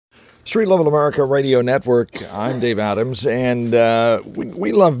Street Level America Radio Network. I'm Dave Adams, and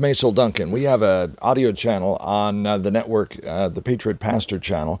we love Maisel Duncan. We have an audio channel on the network, the Patriot Pastor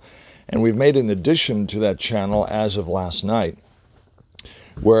channel, and we've made an addition to that channel as of last night,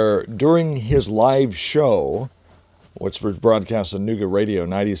 where during his live show, which was broadcast on Nuga Radio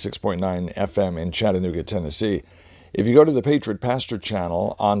 96.9 FM in Chattanooga, Tennessee, if you go to the Patriot Pastor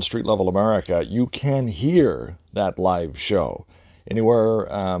channel on Street Level America, you can hear that live show anywhere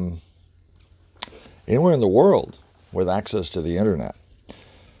in the world with access to the internet.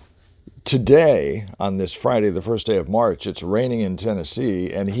 Today, on this Friday, the first day of March, it's raining in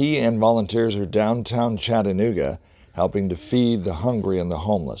Tennessee, and he and volunteers are downtown Chattanooga helping to feed the hungry and the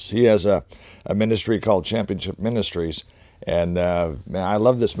homeless. He has a ministry called Championship Ministries, and I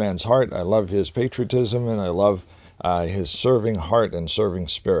love this man's heart. I love his patriotism, and I love his serving heart and serving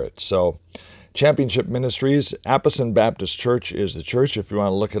spirit. So, Championship Ministries, Appleton Baptist Church is the church. If you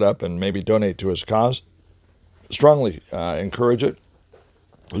want to look it up and maybe donate to his cause, strongly encourage it.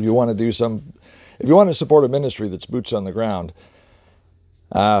 If you want to support a ministry that's boots on the ground,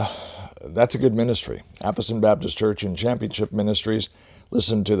 that's a good ministry. Appleton Baptist Church and Championship Ministries.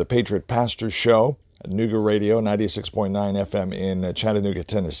 Listen to the Patriot Pastor Show at Nuga Radio 96.9 FM in Chattanooga,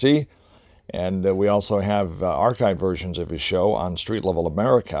 Tennessee. And we also have archive versions of his show on Street Level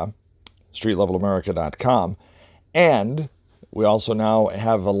America, streetlevelamerica.com. And we also now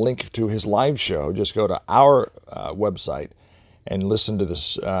have a link to his live show. Just go to our website and listen to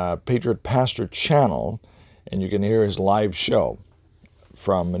this Patriot Pastor channel, and you can hear his live show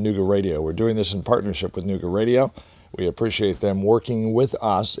from Nuga Radio. We're doing this in partnership with Nuga Radio. We appreciate them working with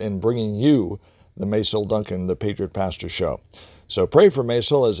us in bringing you the Maisel Duncan, the Patriot Pastor Show. So pray for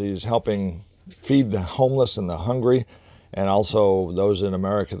Maisel as he's helping feed the homeless and the hungry, and also those in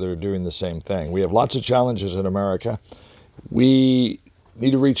America that are doing the same thing. We have lots of challenges in America. We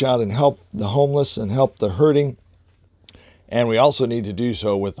need to reach out and help the homeless and help the hurting, and we also need to do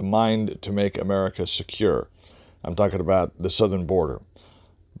so with the mind to make America secure. I'm talking about the southern border.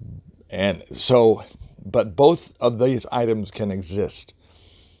 And so, but both of these items can exist.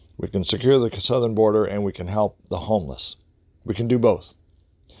 We can secure the southern border and we can help the homeless. We can do both.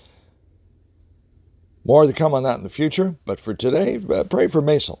 More to come on that in the future, but for today, pray for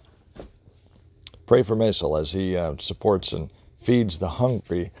Maisel. Pray for Maisel as he supports and feeds the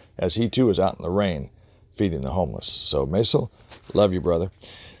hungry, as he too is out in the rain feeding the homeless. So Maisel, love you, brother.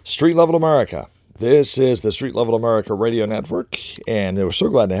 Street Level America. This is the Street Level America Radio Network, and we're so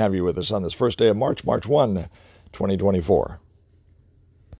glad to have you with us on this first day of March 1, 2024.